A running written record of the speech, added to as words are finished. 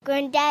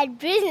Granddad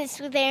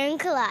Business with Aaron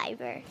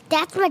Caliber.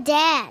 That's my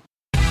dad.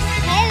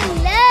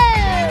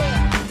 Hello!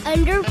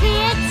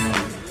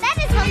 Underpants? That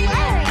is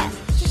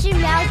hilarious. You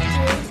should mouth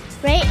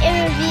to rate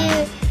and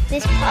review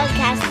this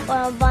podcast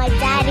or my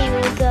daddy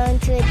will go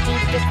into a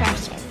deep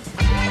depression.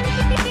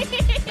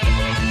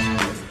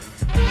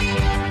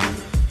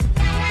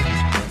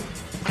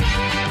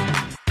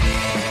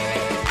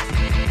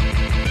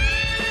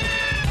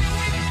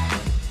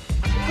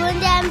 Going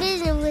down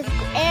business with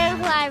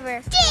Aaron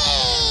Caliber.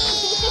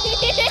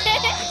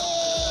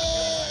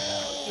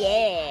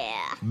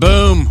 Yeah.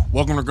 Boom.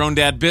 Welcome to Grown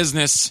Dad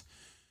Business.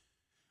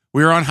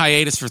 We were on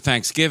hiatus for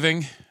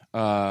Thanksgiving.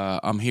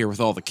 I'm here with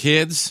all the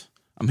kids.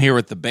 I'm here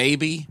with the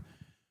baby.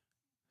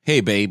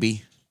 Hey,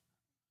 baby.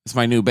 It's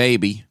my new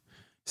baby.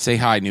 Say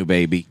hi, new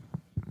baby.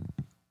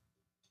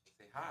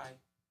 Say hi.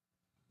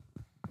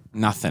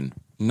 Nothing.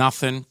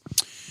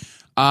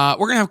 We're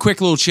going to have a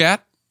quick little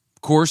chat.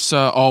 Of course,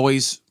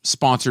 always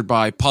sponsored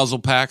by Puzzle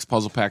Packs,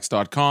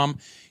 puzzlepacks.com.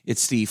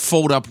 It's the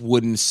fold-up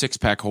wooden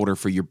six-pack holder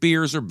for your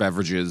beers or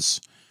beverages.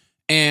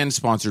 And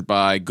sponsored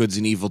by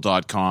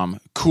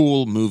goodsandevil.com.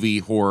 Cool movie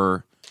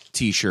horror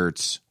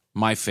t-shirts.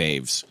 My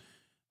faves.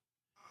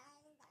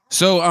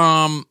 So,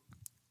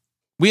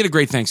 we had a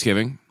great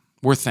Thanksgiving.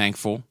 We're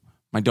thankful.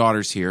 My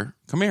daughter's here.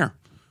 Come here.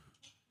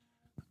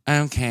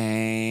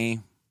 Okay.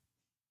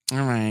 All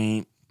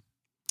right.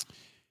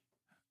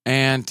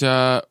 And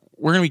we're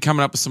going to be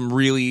coming up with some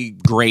really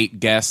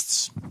great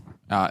guests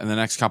in the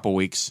next couple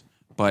weeks.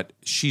 But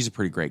she's a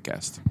pretty great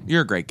guest.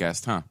 You're a great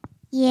guest, huh?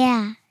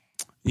 Yeah.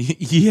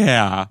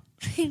 Yeah.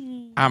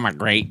 I'm a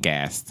great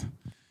guest.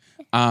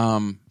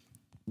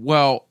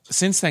 Well,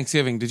 since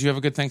Thanksgiving, did you have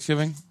a good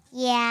Thanksgiving?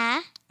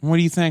 Yeah. What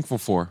are you thankful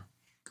for?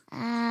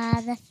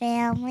 The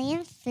family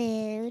and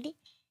food.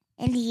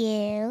 And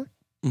you.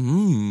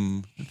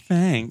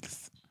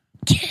 Thanks.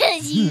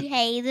 Because you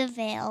pay the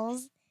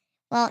bills.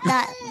 Well,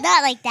 not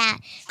like that.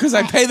 Because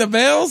I pay the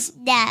bills?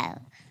 No.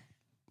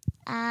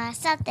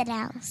 Something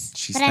else.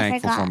 She's but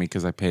thankful I forgot. for me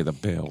because I pay the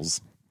bills.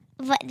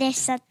 But there's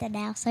something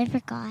else. I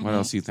forgot. What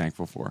else are you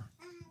thankful for?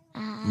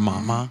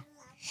 Mama?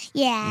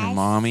 Yeah. Your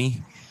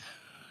mommy?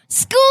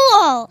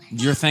 School.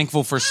 You're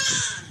thankful for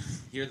school.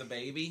 You're the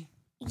baby?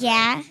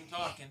 Yeah. I'm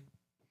talking.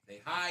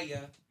 Say hi, ya.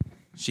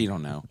 She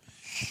don't know.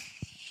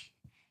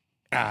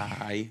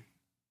 Hi.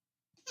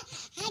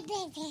 Hi,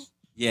 baby.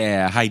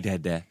 Yeah, hi,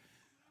 Dada.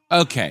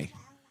 Okay.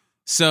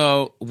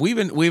 So we've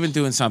been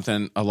doing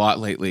something a lot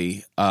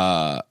lately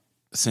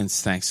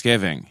since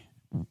Thanksgiving.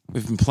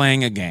 We've been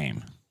playing a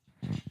game.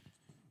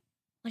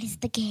 What is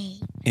the game?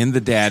 In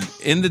the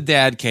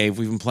dad cave,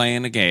 we've been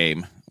playing a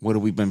game. What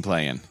have we been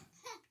playing?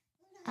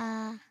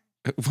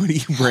 What are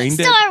you brain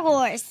dead? Star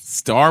Wars.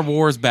 Star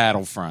Wars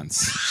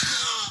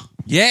Battlefronts.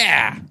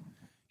 Yeah.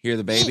 Hear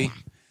the baby?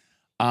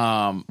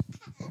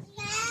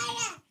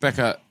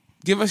 Becca,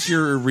 give us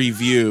your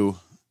review.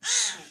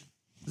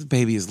 This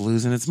baby is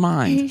losing its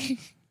mind.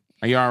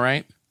 Are you all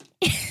right?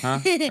 Huh?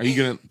 Are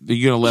you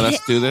gonna let us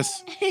do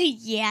this?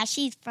 Yeah,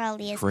 she's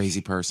probably a Crazy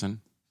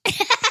person.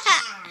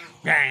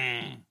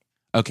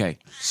 Okay,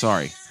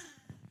 sorry.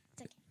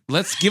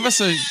 Let's give us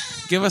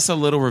a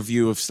little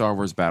review of Star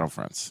Wars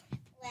Battlefronts.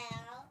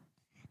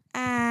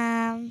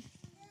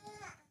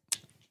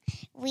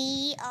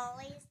 We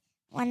always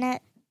wanna.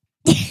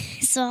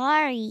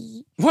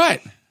 Sorry.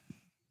 What?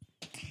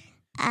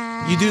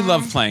 You do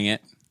love playing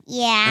it.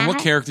 Yeah. And what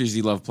characters do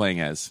you love playing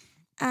as?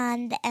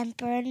 The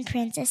Emperor and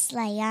Princess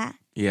Leia.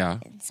 Yeah.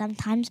 And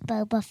sometimes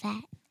Boba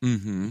Fett.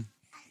 Mm-hmm.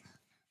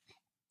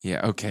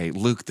 Yeah, okay.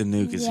 Luke the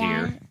Nuke is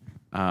here.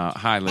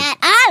 Hi, Luke. And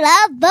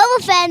I love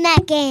Boba Fett in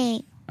that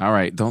game. All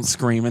right, don't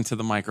scream into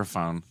the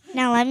microphone.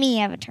 Now let me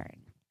have a turn.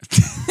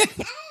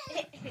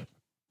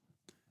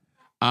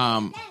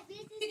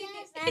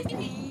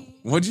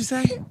 What'd you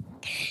say?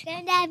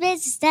 Granddad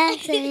Business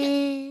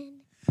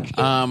dancing.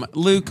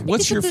 Luke,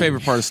 what's your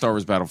favorite part of Star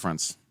Wars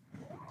Battlefronts?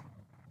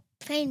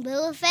 Playing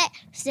Boba Fett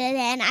so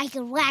then I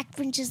can whack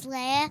Princess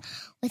Leia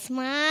with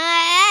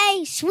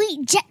my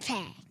sweet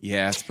jetpack.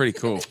 Yeah, it's pretty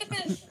cool.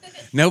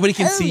 Nobody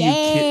can see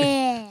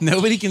you.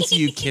 Nobody can see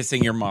you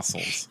kissing your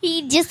muscles.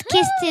 He just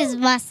kissed his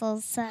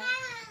muscles. So.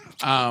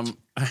 Woohoo!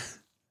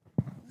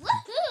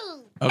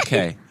 Woohoo!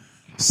 Okay,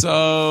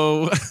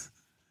 so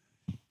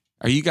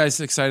are you guys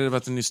excited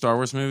about the new Star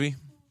Wars movie? Yeah!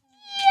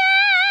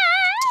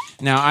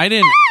 Now, I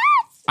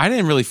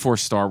didn't really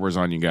force Star Wars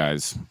on you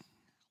guys.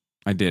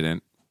 I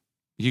didn't.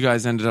 You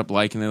guys ended up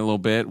liking it a little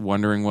bit,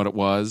 wondering what it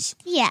was.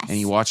 Yes. And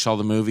you watched all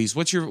the movies.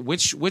 Which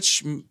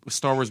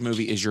Star Wars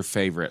movie is your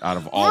favorite out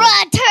of all? Return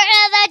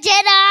of the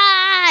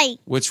Jedi!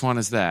 Which one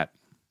is that?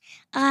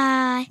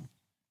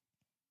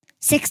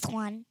 Sixth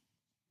one.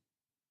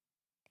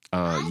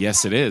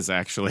 Yes, it is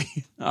actually.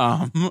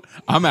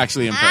 I'm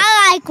actually impressed.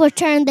 I like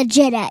Return of the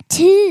Jedi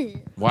too.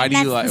 Why do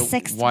That's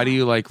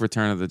you like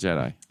Return of the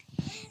Jedi?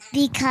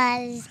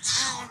 Because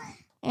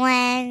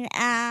when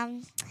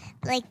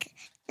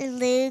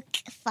Luke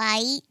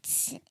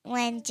fights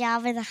when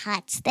Jabba the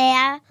Hutt's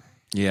there.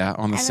 Yeah,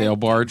 on the sail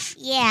barge.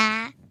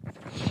 Yeah.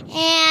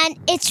 And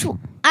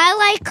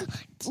I like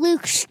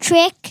Luke's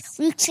trick,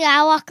 Luke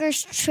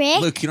Skywalker's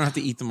trick. Luke, you don't have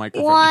to eat the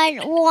microphone.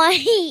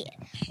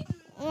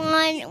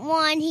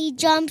 One he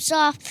jumps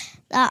off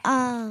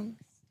the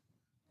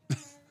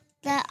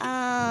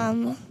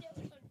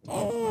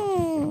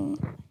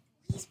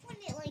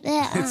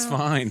It's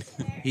fine.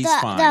 He's the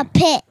fine. the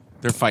pit.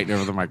 They're fighting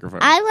over the microphone.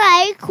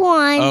 I like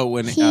one. Oh,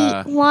 when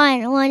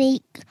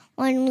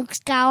Luke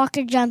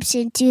Skywalker jumps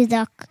into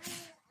the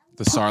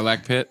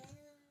Sarlacc pit?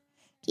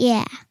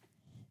 Yeah.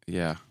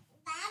 Yeah.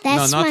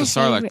 That's no, not my the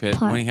Sarlacc favorite pit.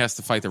 part. When he has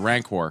to fight the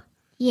Rancor.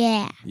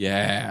 Yeah.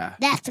 Yeah.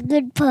 That's a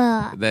good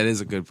part. That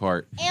is a good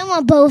part. And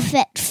when Boba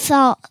Fett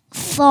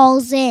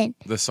falls in.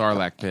 The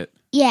Sarlacc pit.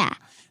 Yeah.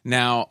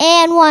 Now.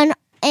 And when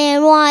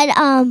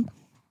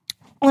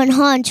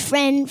Han's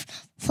friend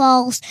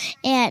falls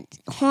and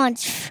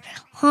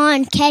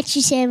Han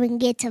catches him and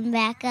gets him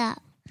back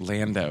up.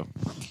 Lando.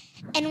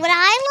 And what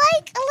I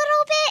like a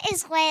little bit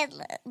is when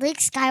Luke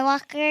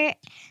Skywalker,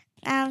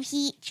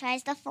 he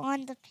tries to fall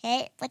in the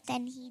pit, but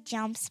then he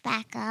jumps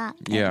back up.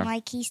 Yeah.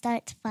 And, he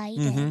starts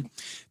fighting.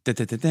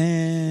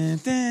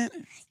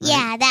 Mm-hmm.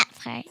 Yeah, that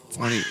part.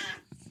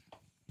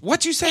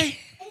 What'd you say?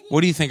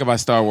 What do you think about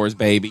Star Wars,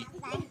 baby?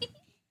 Uh-huh.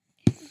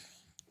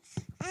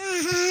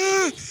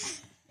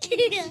 What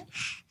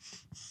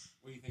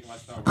do you think about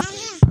Star Wars,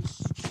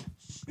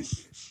 baby?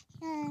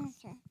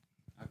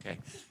 Okay.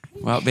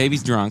 Well,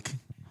 baby's drunk.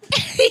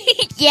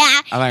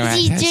 Yeah, I like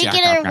she's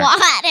drinking her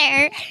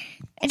water.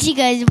 And she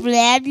goes,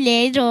 blah,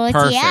 blah, blah.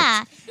 Perfect.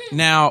 Yeah.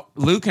 Now,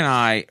 Luke and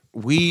I,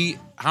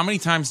 how many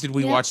times did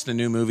we watch the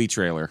new movie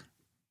trailer?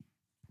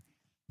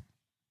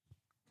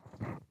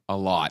 A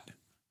lot,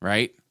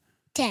 right?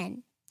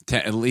 10.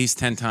 At least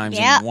 10 times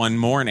Yeah. in one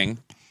morning.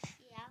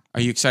 Yeah.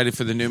 Are you excited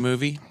for the new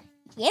movie?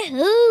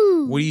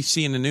 Yahoo! What do you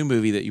see in the new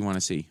movie that you want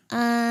to see?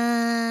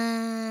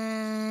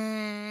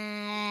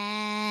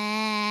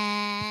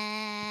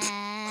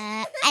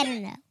 I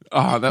don't know.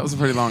 Oh, that was a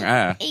pretty long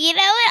ah. You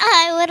know what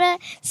I want to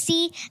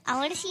see? I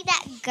want to see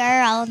that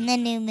girl in the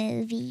new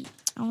movie.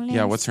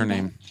 Yeah, what's her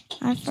name?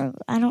 I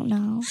don't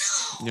know.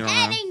 You don't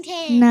know?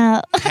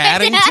 No.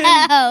 Paddington?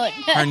 No.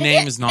 Her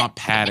name is not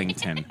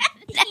Paddington.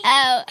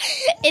 No,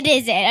 it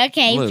isn't.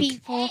 Okay, Luke.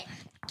 people.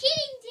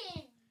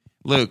 Kingdom.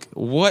 Luke,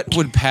 what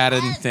would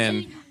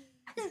Paddington...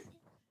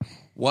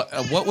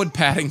 What would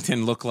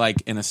Paddington look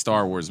like in a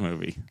Star Wars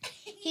movie?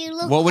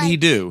 What would he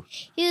do?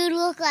 He would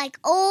look like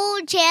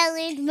old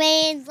challenge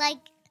man,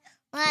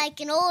 like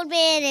an old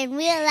man in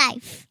real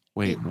life.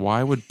 Wait,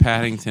 why would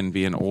Paddington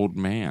be an old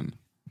man?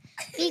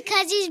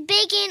 Because he's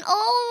big and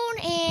old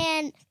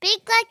and big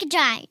like a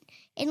giant,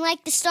 and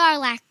like the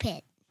Sarlacc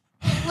pit.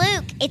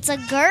 Luke, it's a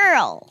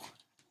girl.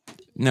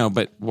 No,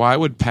 but why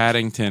would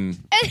Paddington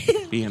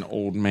be an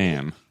old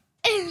man?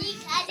 Because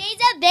he's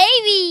a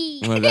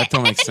baby. Well, that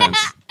don't make sense.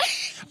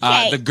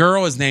 Okay. The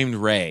girl is named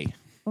Ray.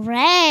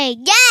 Ray.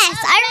 Yes,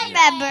 I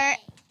remember.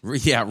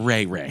 Yeah,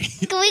 Ray.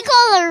 Can we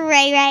call her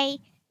Ray Ray?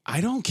 I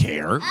don't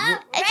care.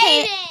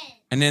 Okay.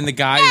 And then the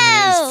guy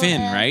is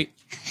Finn, right?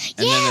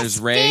 And then there's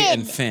Ray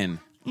and Finn.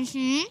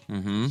 Mm-hmm.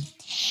 Mm-hmm.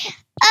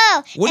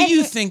 Oh. What do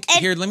you think?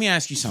 Here, let me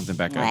ask you something,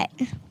 Becca. What?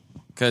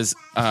 Because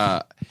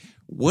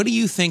what do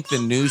you think the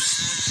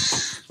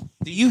news...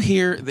 Do you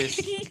hear this?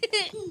 Here,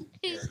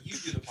 you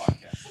do the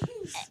podcast.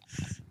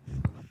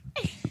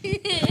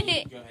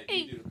 Go ahead,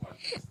 you do the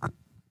podcast.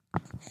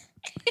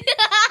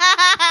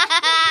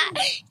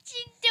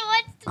 She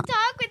wants to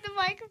talk with the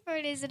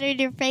microphone, isn't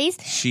it, in her face?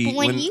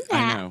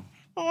 I know.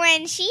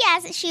 When she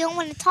has it, she don't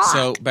want to talk.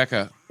 So,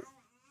 Becca,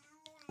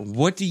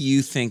 what do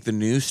you think the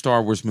new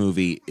Star Wars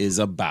movie is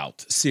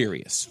about?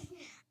 Serious.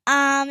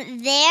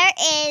 There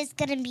is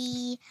gonna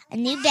be a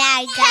new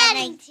bad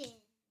guy.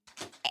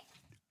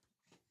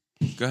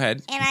 Go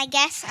ahead. And I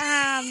guess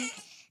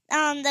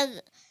on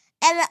the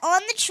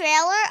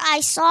trailer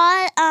I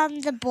saw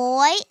the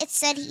boy. It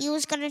said he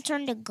was gonna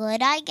turn to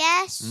good, I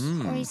guess,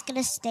 or he's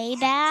gonna stay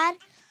bad.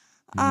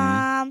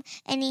 And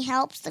he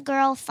helps the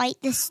girl fight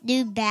this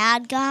new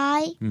bad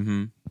guy.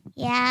 Mm-hmm.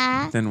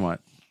 Yeah. Then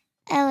what?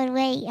 I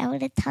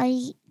want to tell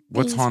you.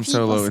 What's Han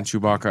Solo and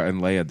Chewbacca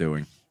and Leia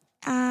doing?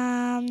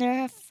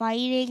 They're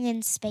fighting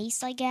in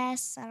space, I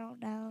guess. I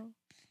don't know.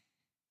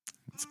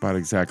 It's about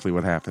exactly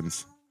what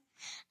happens.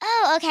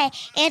 Oh, okay.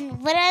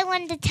 And what I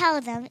wanted to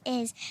tell them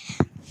is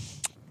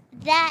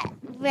that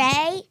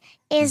Rey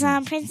is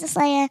Princess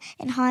Leia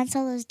and Han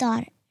Solo's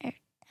daughter.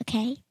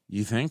 Okay?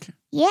 You think?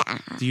 Yeah.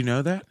 Do you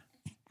know that?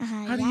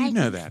 How do you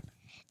know that?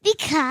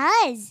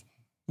 Because.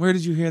 Where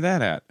did you hear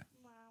that at?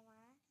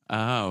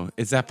 Mama. Oh,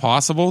 is that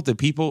possible? Did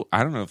people?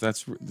 I don't know if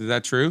is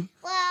that true?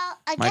 Well,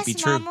 I Might guess be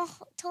true. Mama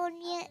told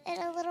me it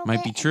a little bit.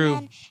 Might be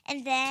true.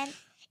 And then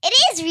it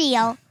is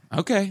real.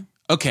 Okay.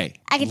 I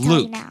can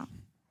tell you now.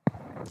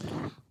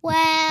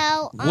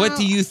 Well, what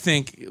do you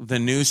think the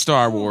new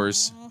Star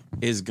Wars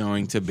is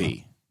going to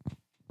be?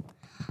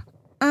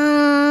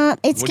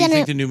 What do you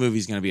think the new movie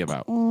is going to be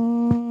about?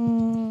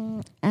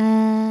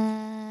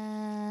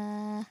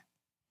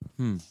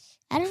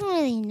 I don't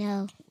really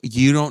know.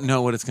 You don't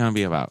know what it's going to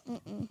be about.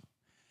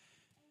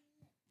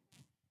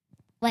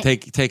 Wait.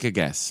 Take a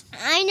guess.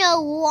 I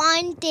know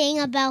one thing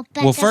about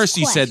Becca's Well, first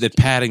you question. said that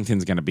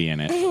Paddington's going to be in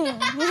it. Well,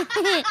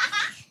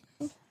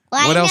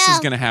 What I else know, is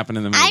going to happen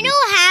in the movie? I know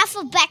half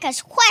of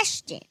Becca's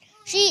question.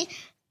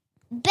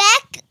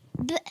 That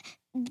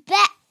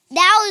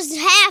was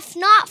half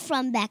not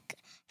from Becca,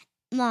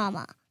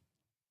 Mama.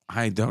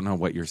 I don't know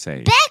what you're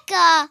saying.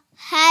 Becca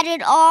had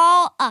it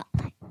all up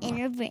in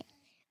her brain.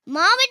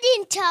 Mama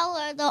didn't tell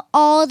her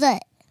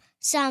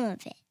some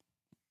of it.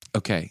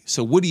 Okay,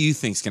 so what do you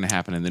think's going to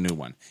happen in the new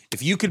one?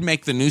 If you could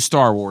make the new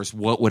Star Wars,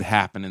 what would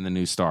happen in the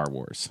new Star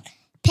Wars?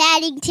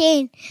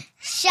 Paddington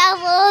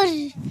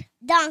shovels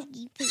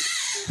donkey poop.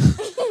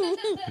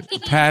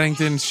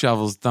 Paddington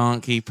shovels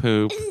donkey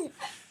poop.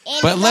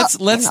 But And let's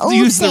an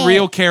use the old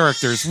real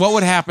characters. What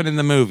would happen in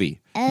the movie?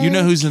 You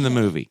know who's in the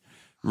movie?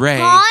 Ray.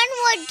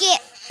 Han would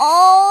get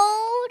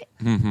old.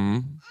 Mm-hmm.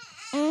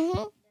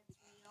 Mm-hmm.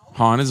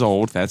 Han is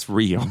old. That's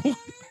real. Yeah,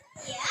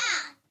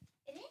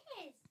 it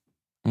is.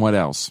 What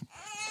else?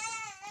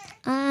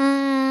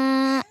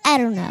 I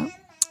don't know.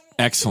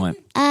 Excellent.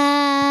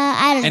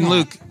 I don't And know.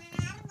 Luke,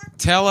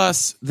 tell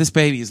us, this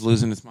baby is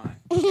losing its mind.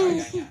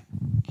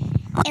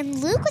 And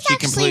Luke was She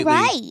actually completely-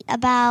 right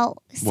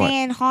about What?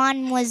 saying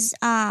Han was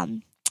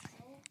old.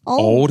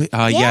 Old?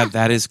 Yeah, Yeah.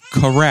 that is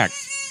correct.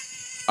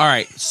 All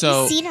right,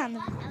 so Seen on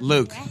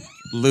the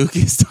Luke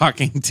is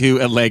talking to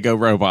a Lego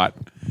robot.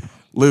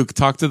 Luke,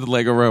 talk to the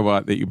Lego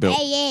robot that you built.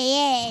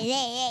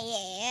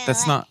 Yeah.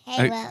 That's not.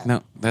 Hey, well.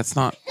 No, that's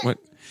not what.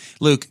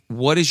 Luke,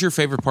 what is your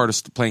favorite part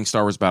of playing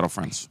Star Wars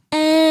Battlefronts?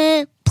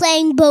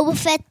 Playing Boba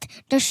Fett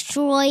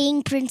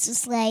destroying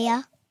Princess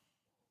Leia.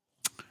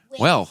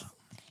 Well,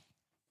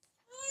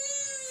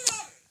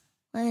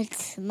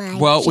 What's my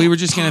we were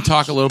just going to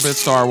talk a little bit of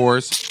Star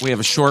Wars. We have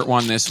a short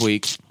one this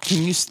week.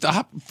 Can you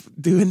stop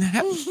doing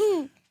that?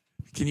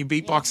 Can you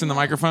beatbox in the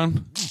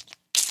microphone?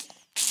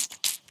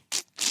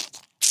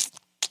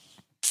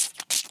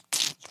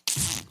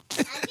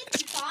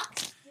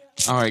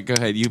 All right, go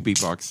ahead. You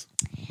beatbox.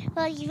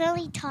 Well, you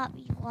really taught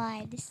me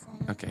one. So.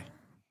 Okay.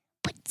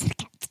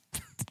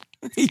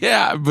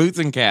 Yeah, boots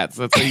and cats.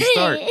 That's how you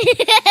start.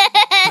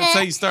 That's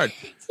how you start.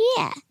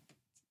 Yeah.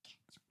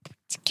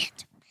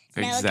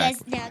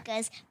 Exactly. Now it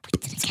goes.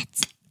 Put to the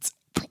cats.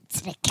 Put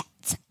to the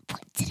cats.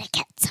 Put to the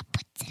cats.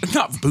 Put to the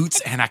Not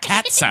boots and a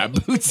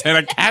catsa. Boots and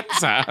a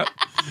catsa.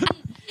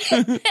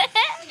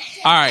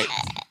 All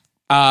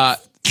right.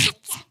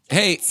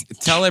 Hey,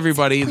 tell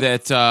everybody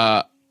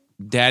that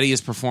Daddy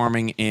is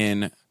performing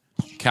in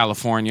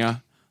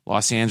California,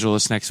 Los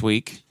Angeles next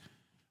week.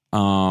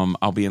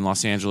 I'll be in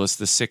Los Angeles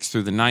the 6th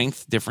through the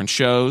 9th. Different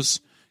shows,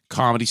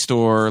 Comedy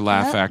Store,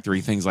 Laugh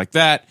Factory, things like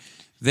that.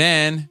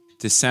 Then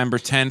December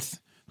 10th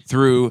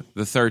through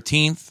the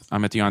 13th,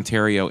 I'm at the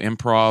Ontario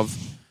Improv.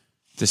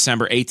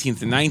 December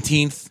 18th and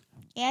 19th,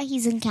 Yeah,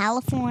 he's in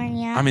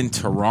California. I'm in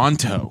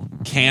Toronto,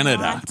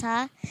 Canada.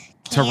 Toronto,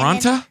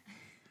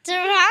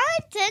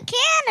 Toronto?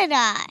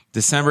 Canada.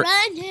 December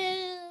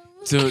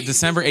Toronto. So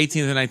December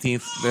 18th and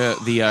 19th,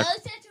 the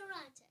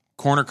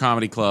Corner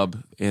Comedy Club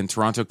in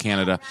Toronto,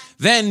 Canada.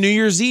 Then New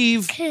Year's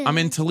Eve, I'm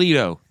in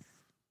Toledo.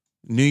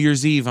 New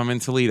Year's Eve, I'm in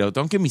Toledo.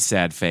 Don't give me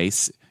sad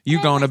face.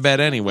 You're going to bed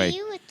anyway.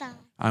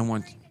 I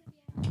want.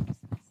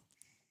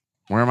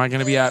 Where am I going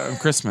to be at on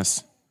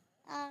Christmas?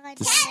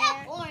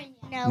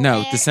 California.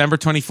 No, December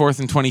 24th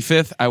and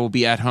 25th, I will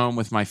be at home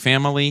with my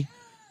family,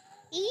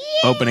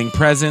 opening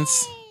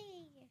presents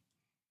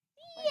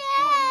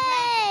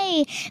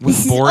Yay! with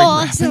This is boring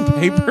awesome. wrapping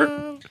paper.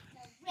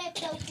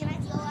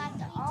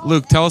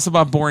 Luke, tell us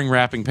about boring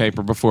wrapping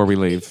paper before we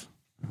leave.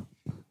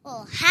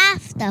 We'll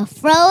have to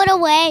throw it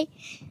away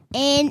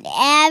in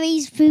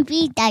Abby's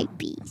poopy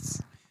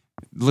diapers.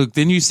 Luke,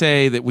 didn't you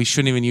say that we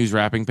shouldn't even use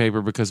wrapping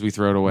paper because we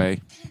throw it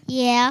away?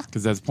 Yeah.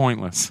 Because that's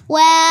pointless.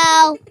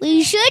 Well,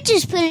 we should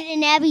just put it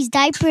in Abby's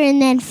diaper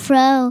and then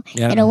throw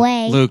it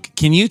away. Luke,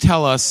 can you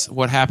tell us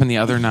what happened the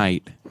other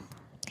night?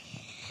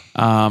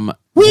 We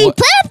what-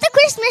 put up the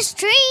Christmas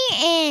tree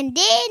and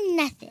did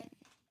nothing.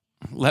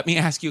 Let me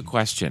ask you a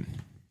question.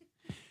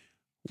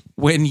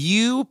 When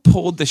you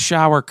pulled the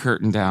shower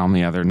curtain down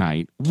the other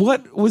night,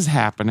 what was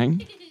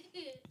happening?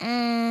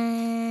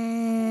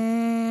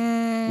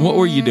 What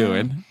were you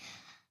doing?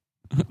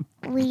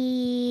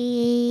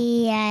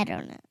 I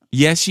don't know.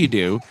 Yes, you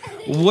do.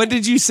 What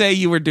did you say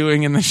you were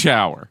doing in the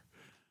shower?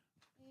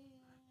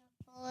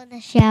 Pull the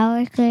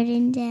shower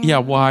curtain down. Yeah,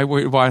 why?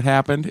 What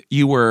happened?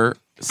 You were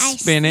I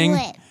spinning.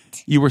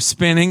 slipped. You were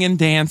spinning and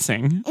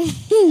dancing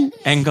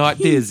and got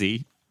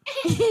dizzy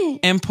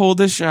and pulled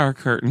the shower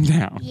curtain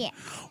down. Yeah.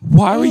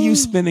 Why were you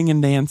spinning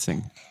and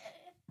dancing?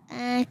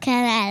 Because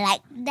I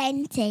like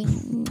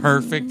dancing.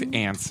 Perfect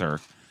answer.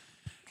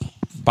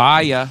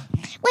 Bye ya.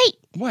 Wait.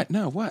 What?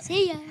 No, what?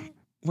 See ya.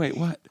 Wait,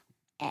 what?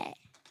 Bye,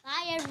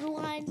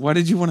 everyone. What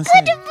did you want to say?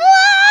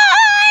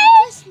 Goodbye.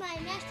 Kiss my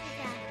message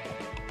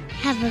out.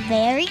 Have a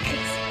Merry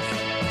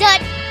Christmas.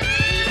 Done.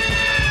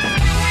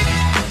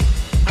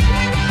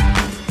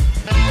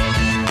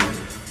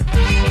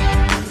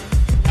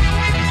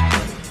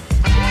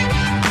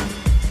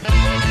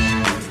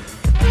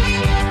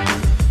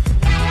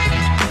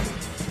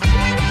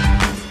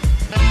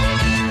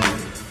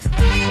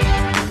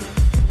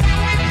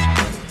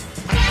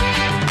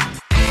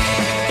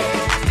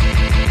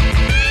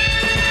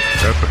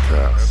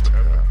 house.